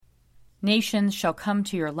Nations shall come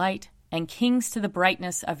to your light, and kings to the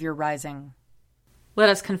brightness of your rising. Let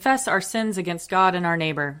us confess our sins against God and our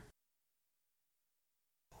neighbor.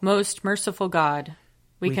 Most merciful God,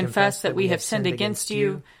 we confess that we have sinned against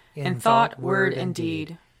you in thought, word, and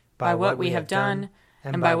deed, by what we have done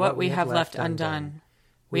and by what we have left undone.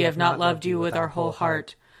 We have not loved you with our whole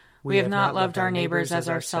heart. We have not loved our neighbors as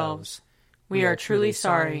ourselves. We are truly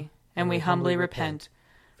sorry, and we humbly repent.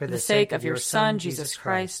 For the sake of your Son, Jesus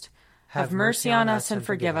Christ, have mercy on us and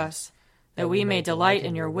forgive us, that we may delight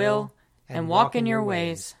in your will and walk in your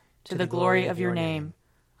ways, to the glory of your name.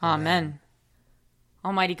 Amen.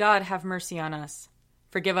 Almighty God, have mercy on us.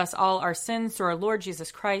 Forgive us all our sins through our Lord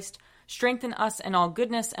Jesus Christ. Strengthen us in all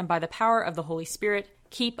goodness, and by the power of the Holy Spirit,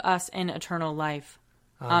 keep us in eternal life.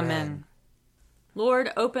 Amen.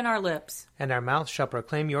 Lord, open our lips, and our mouth shall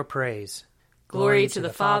proclaim your praise. Glory to the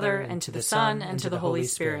Father, and to the Son, and to the Holy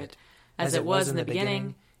Spirit, as it was in the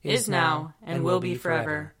beginning, is now, and will be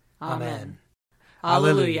forever. Amen.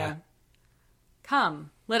 Alleluia.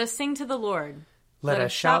 Come, let us sing to the Lord. Let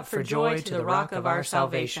us shout for joy to the rock of our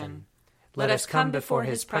salvation. Let us come before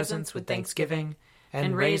his presence with thanksgiving,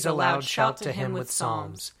 and raise a loud shout to him with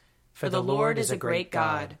psalms. For the Lord is a great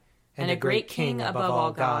God, and a great King above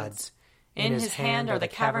all gods. In his hand are the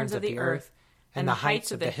caverns of the earth, and the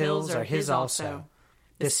heights of the hills are his also.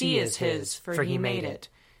 The sea is his, for he made it,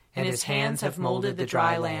 and his hands have molded the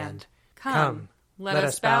dry land. Come, let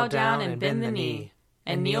us bow down and bend the knee,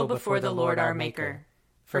 and kneel before the Lord our Maker.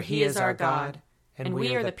 For he is our God, and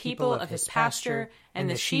we are the people of his pasture and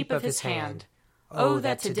the sheep of his hand. Oh,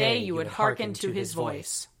 that today you would hearken to his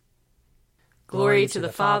voice. Glory to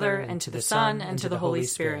the Father, and to the Son, and to the Holy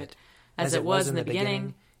Spirit, as it was in the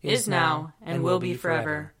beginning, is now, and will be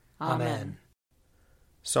forever. Amen.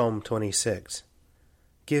 Psalm 26.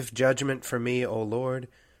 Give judgment for me, O Lord,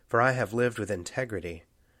 for I have lived with integrity.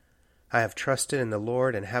 I have trusted in the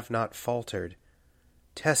Lord and have not faltered.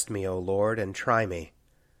 Test me, O Lord, and try me.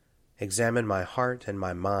 Examine my heart and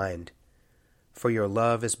my mind. For your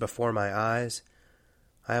love is before my eyes.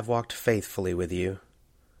 I have walked faithfully with you.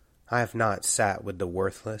 I have not sat with the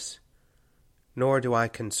worthless, nor do I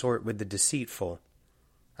consort with the deceitful.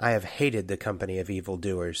 I have hated the company of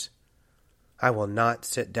evildoers. I will not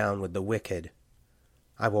sit down with the wicked.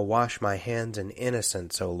 I will wash my hands in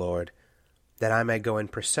innocence, O Lord, that I may go in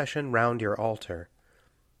procession round your altar,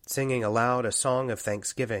 singing aloud a song of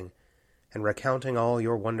thanksgiving, and recounting all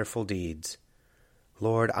your wonderful deeds.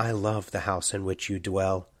 Lord, I love the house in which you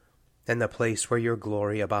dwell, and the place where your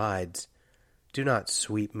glory abides. Do not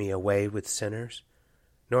sweep me away with sinners,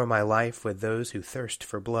 nor my life with those who thirst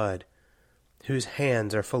for blood, whose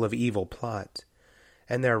hands are full of evil plots,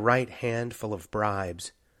 and their right hand full of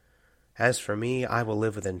bribes. As for me, I will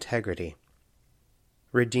live with integrity.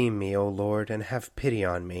 Redeem me, O Lord, and have pity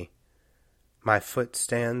on me. My foot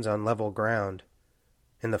stands on level ground.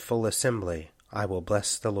 In the full assembly I will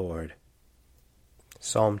bless the Lord.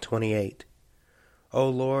 Psalm 28. O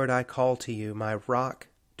Lord, I call to you, my rock.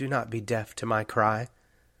 Do not be deaf to my cry,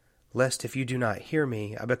 lest if you do not hear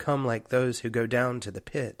me, I become like those who go down to the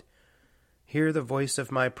pit. Hear the voice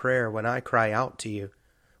of my prayer when I cry out to you,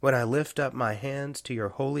 when I lift up my hands to your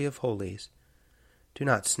Holy of Holies. Do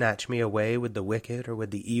not snatch me away with the wicked or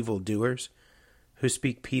with the evildoers, who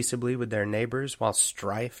speak peaceably with their neighbors while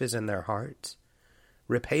strife is in their hearts.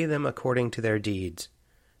 Repay them according to their deeds,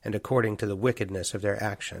 and according to the wickedness of their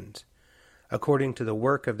actions. According to the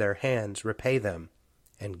work of their hands repay them,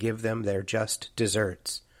 and give them their just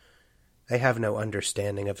deserts. They have no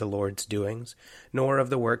understanding of the Lord's doings, nor of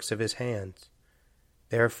the works of his hands.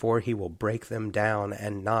 Therefore he will break them down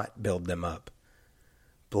and not build them up.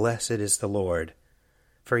 Blessed is the Lord,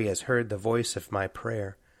 for he has heard the voice of my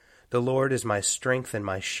prayer. The Lord is my strength and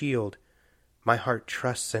my shield. My heart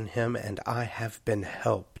trusts in him, and I have been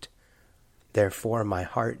helped. Therefore my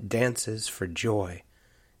heart dances for joy,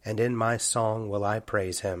 and in my song will I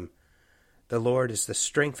praise him. The Lord is the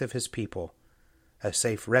strength of his people, a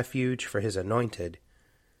safe refuge for his anointed.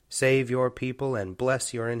 Save your people and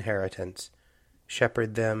bless your inheritance.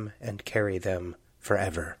 Shepherd them and carry them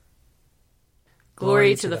forever.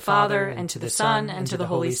 Glory to the Father, and to the Son, and to the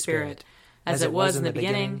Holy Spirit, as it was in the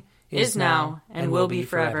beginning, is now, and will be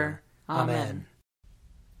forever. Amen.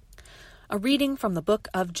 A reading from the book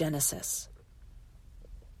of Genesis.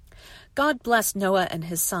 God blessed Noah and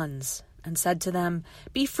his sons, and said to them,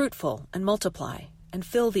 Be fruitful and multiply, and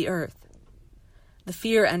fill the earth. The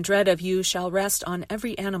fear and dread of you shall rest on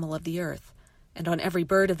every animal of the earth, and on every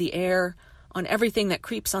bird of the air, on everything that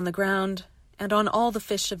creeps on the ground, and on all the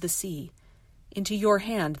fish of the sea. Into your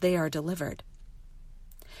hand they are delivered.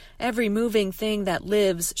 Every moving thing that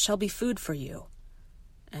lives shall be food for you.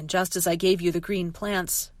 And just as I gave you the green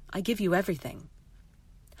plants, I give you everything.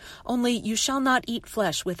 Only you shall not eat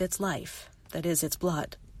flesh with its life, that is, its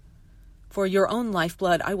blood. For your own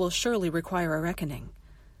lifeblood I will surely require a reckoning.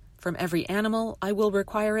 From every animal I will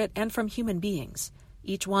require it, and from human beings,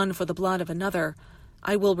 each one for the blood of another,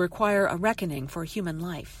 I will require a reckoning for human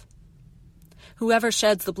life. Whoever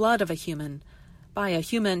sheds the blood of a human, by a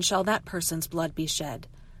human shall that person's blood be shed.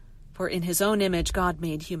 For in his own image God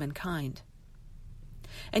made humankind.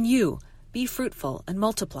 And you, be fruitful and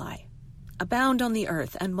multiply. Abound on the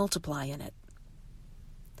earth and multiply in it.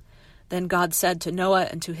 Then God said to Noah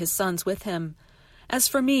and to his sons with him, As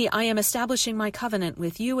for me, I am establishing my covenant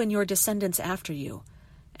with you and your descendants after you,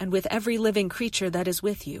 and with every living creature that is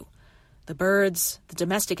with you, the birds, the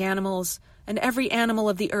domestic animals, and every animal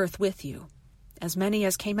of the earth with you, as many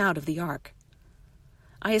as came out of the ark.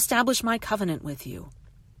 I establish my covenant with you,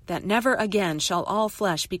 that never again shall all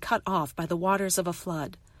flesh be cut off by the waters of a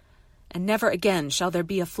flood, and never again shall there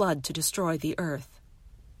be a flood to destroy the earth.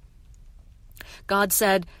 God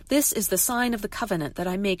said, This is the sign of the covenant that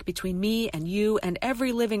I make between me and you and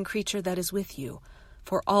every living creature that is with you,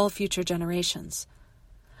 for all future generations.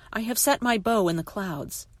 I have set my bow in the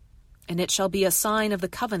clouds, and it shall be a sign of the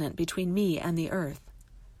covenant between me and the earth.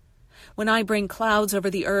 When I bring clouds over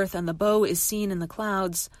the earth and the bow is seen in the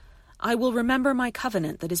clouds, I will remember my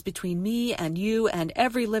covenant that is between me and you and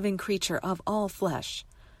every living creature of all flesh,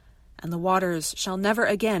 and the waters shall never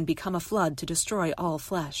again become a flood to destroy all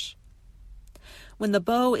flesh. When the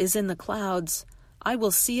bow is in the clouds, I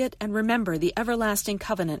will see it and remember the everlasting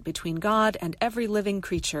covenant between God and every living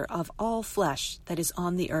creature of all flesh that is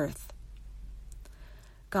on the earth.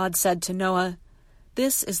 God said to Noah,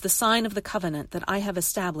 This is the sign of the covenant that I have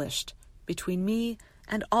established between me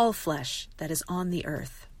and all flesh that is on the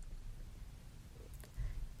earth.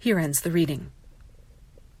 Here ends the reading.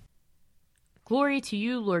 Glory to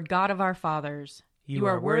you, Lord God of our fathers. You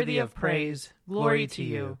are worthy of praise. Glory to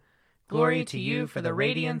you. Glory to you for the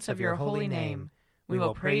radiance of your holy name. We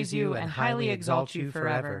will praise you and highly exalt you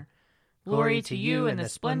forever. Glory to you in the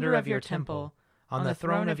splendor of your temple. On the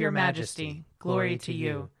throne of your majesty, glory to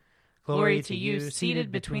you. Glory to you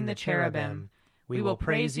seated between the cherubim. We will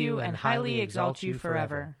praise you and highly exalt you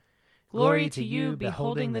forever. Glory to you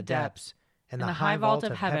beholding the depths. In the high vault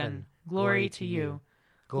of heaven, glory to you.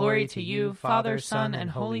 Glory to you, Father, Son, and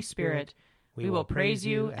Holy Spirit. We will praise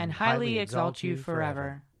you and highly exalt you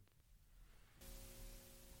forever.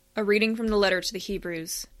 A reading from the letter to the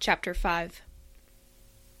Hebrews, chapter 5.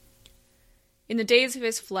 In the days of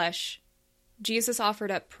his flesh, Jesus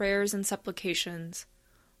offered up prayers and supplications,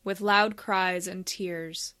 with loud cries and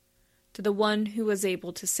tears, to the one who was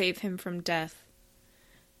able to save him from death,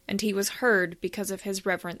 and he was heard because of his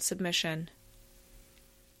reverent submission.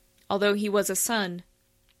 Although he was a son,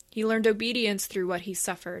 he learned obedience through what he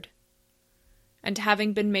suffered, and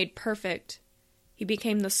having been made perfect, he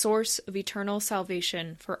became the source of eternal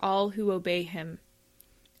salvation for all who obey him,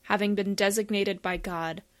 having been designated by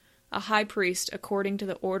God a high priest according to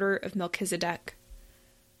the order of Melchizedek.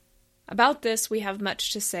 About this we have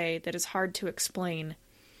much to say that is hard to explain,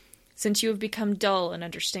 since you have become dull in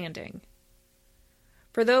understanding.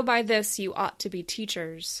 For though by this you ought to be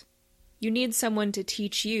teachers, you need someone to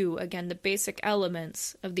teach you again the basic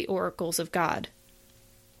elements of the oracles of God.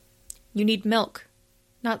 You need milk,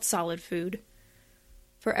 not solid food.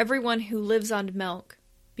 For everyone who lives on milk,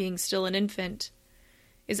 being still an infant,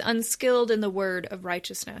 is unskilled in the word of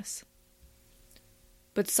righteousness.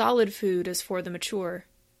 But solid food is for the mature,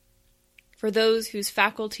 for those whose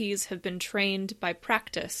faculties have been trained by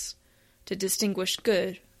practice to distinguish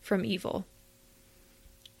good from evil.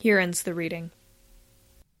 Here ends the reading.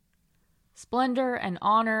 Splendor and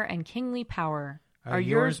honor and kingly power are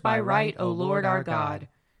yours by right, O Lord our God,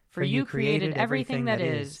 for you created everything that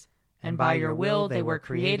is, and by your will they were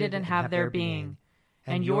created and have their being.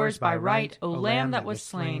 And yours by right, O Lamb that was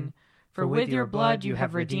slain, for with your blood you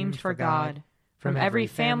have redeemed for God, from every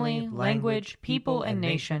family, language, people, and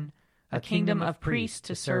nation, a kingdom of priests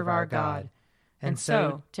to serve our God. And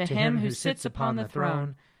so, to him who sits upon the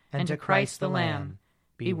throne, and to Christ the Lamb,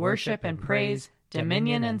 be worship and praise,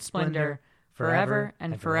 dominion and splendor, forever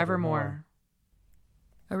and forevermore.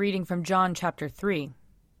 A reading from John chapter 3.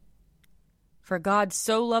 For God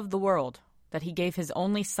so loved the world that he gave his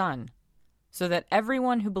only Son, so that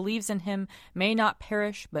everyone who believes in him may not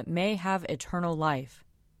perish but may have eternal life.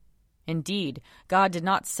 Indeed, God did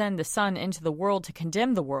not send the Son into the world to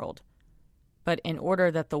condemn the world, but in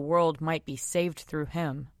order that the world might be saved through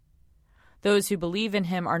him. Those who believe in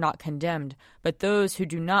him are not condemned, but those who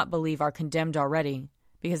do not believe are condemned already,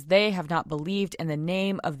 because they have not believed in the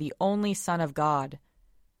name of the only Son of God.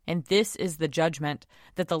 And this is the judgment,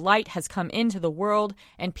 that the light has come into the world,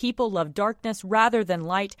 and people love darkness rather than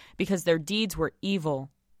light, because their deeds were evil.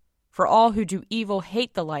 For all who do evil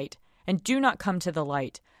hate the light, and do not come to the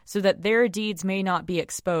light, so that their deeds may not be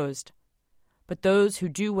exposed. But those who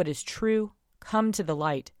do what is true come to the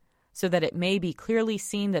light, so that it may be clearly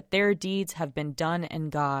seen that their deeds have been done in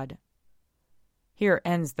God. Here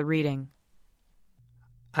ends the reading.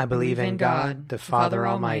 I believe in God, the Father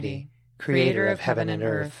Almighty, creator of heaven and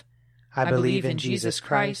earth. I believe in Jesus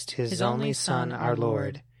Christ, his only Son, our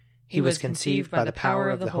Lord. He was conceived by the power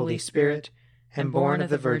of the Holy Spirit and born of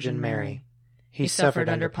the Virgin Mary. He suffered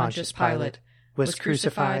under Pontius Pilate, was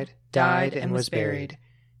crucified, died, and was buried.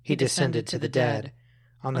 He descended to the dead.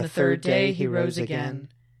 On the third day he rose again.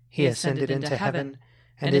 He ascended into heaven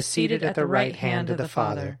and is seated at the right hand of the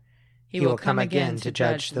Father. He will come again to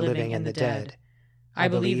judge the living and the dead. I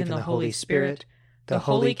believe in the Holy Spirit, the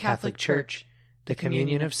Holy Catholic Church, the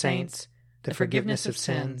communion of saints, the forgiveness of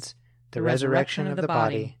sins, the resurrection of the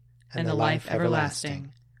body, and the life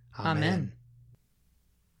everlasting. Amen.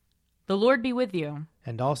 The Lord be with you.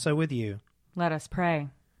 And also with you. Let us pray.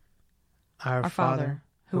 Our Father,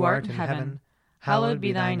 who art in heaven, hallowed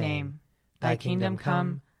be thy name. Thy kingdom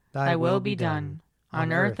come, thy will be done,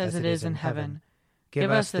 on earth as it is in heaven.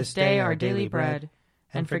 Give us this day our daily bread,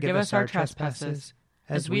 and forgive us our trespasses,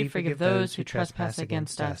 as we forgive those who trespass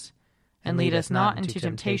against us. And lead us not into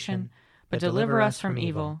temptation, but deliver us from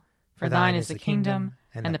evil. For thine is the kingdom,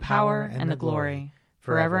 and the power, and the glory,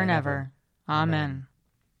 forever and ever. Amen.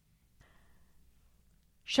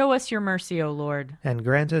 Show us your mercy, O Lord. And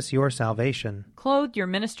grant us your salvation. Clothe your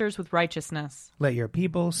ministers with righteousness. Let your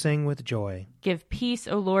people sing with joy. Give peace,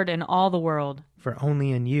 O Lord, in all the world. For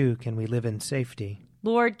only in you can we live in safety.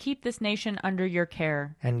 Lord, keep this nation under your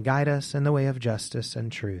care. And guide us in the way of justice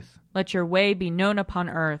and truth. Let your way be known upon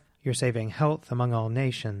earth. Your saving health among all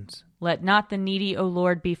nations. Let not the needy, O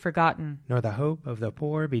Lord, be forgotten. Nor the hope of the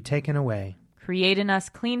poor be taken away. Create in us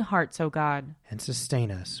clean hearts, O God. And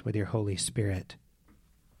sustain us with your Holy Spirit.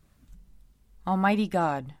 Almighty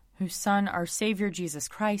God, whose Son, our Savior Jesus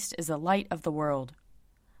Christ, is the light of the world,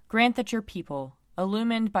 grant that your people,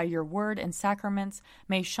 illumined by your word and sacraments,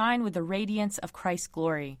 may shine with the radiance of Christ's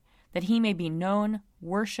glory, that he may be known,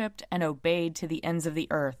 worshipped, and obeyed to the ends of the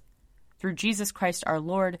earth. Through Jesus Christ our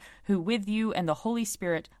Lord, who with you and the Holy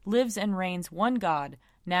Spirit lives and reigns one God,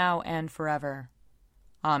 now and forever.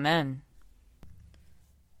 Amen.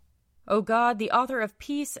 O God, the author of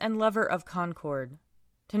peace and lover of concord,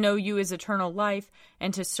 to know you is eternal life,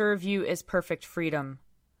 and to serve you is perfect freedom.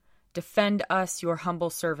 Defend us, your humble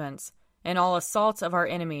servants, in all assaults of our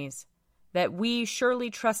enemies, that we, surely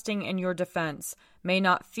trusting in your defense, may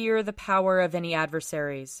not fear the power of any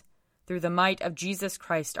adversaries. Through the might of Jesus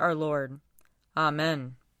Christ our Lord.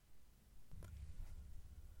 Amen.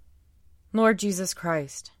 Lord Jesus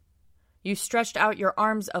Christ, you stretched out your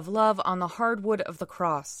arms of love on the hard wood of the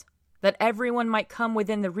cross, that everyone might come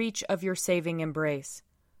within the reach of your saving embrace.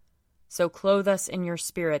 So clothe us in your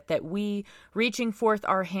Spirit, that we, reaching forth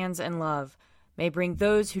our hands in love, may bring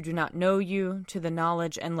those who do not know you to the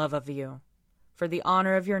knowledge and love of you. For the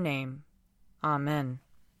honor of your name. Amen.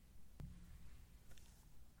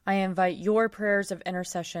 I invite your prayers of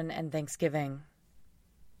intercession and thanksgiving.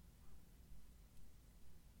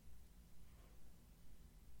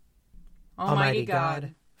 Almighty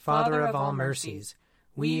God, Father of all mercies,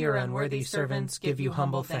 we, your unworthy servants, give you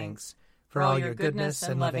humble thanks for all your goodness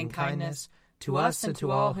and loving kindness to us and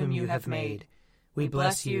to all whom you have made. We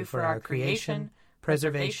bless you for our creation,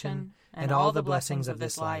 preservation, and all the blessings of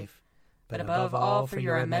this life, but above all for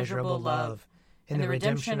your immeasurable love in the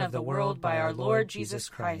redemption of the world by our Lord Jesus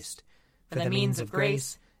Christ, for the means of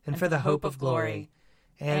grace and for the hope of glory.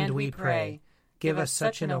 And we pray, give us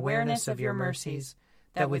such an awareness of your mercies,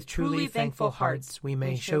 that with truly thankful hearts we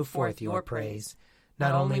may show forth your praise,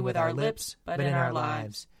 not only with our lips, but in our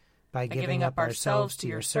lives, by giving up ourselves to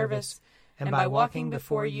your service, and by walking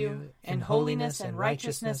before you in holiness and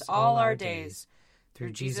righteousness all our days,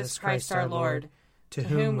 through Jesus Christ our Lord, to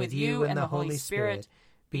whom with you and the Holy Spirit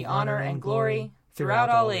be honor and glory throughout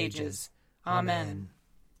all ages. Amen.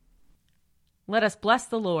 Let us bless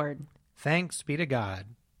the Lord. Thanks be to God.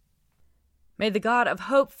 May the God of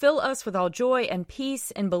hope fill us with all joy and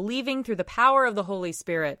peace in believing through the power of the Holy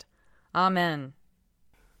Spirit. Amen.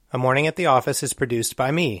 A Morning at the Office is produced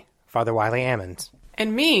by me, Father Wiley Ammons.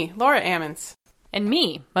 And me, Laura Ammons. And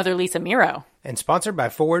me, Mother Lisa Meirow. And sponsored by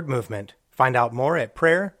Forward Movement. Find out more at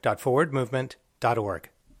prayer.forwardmovement.org.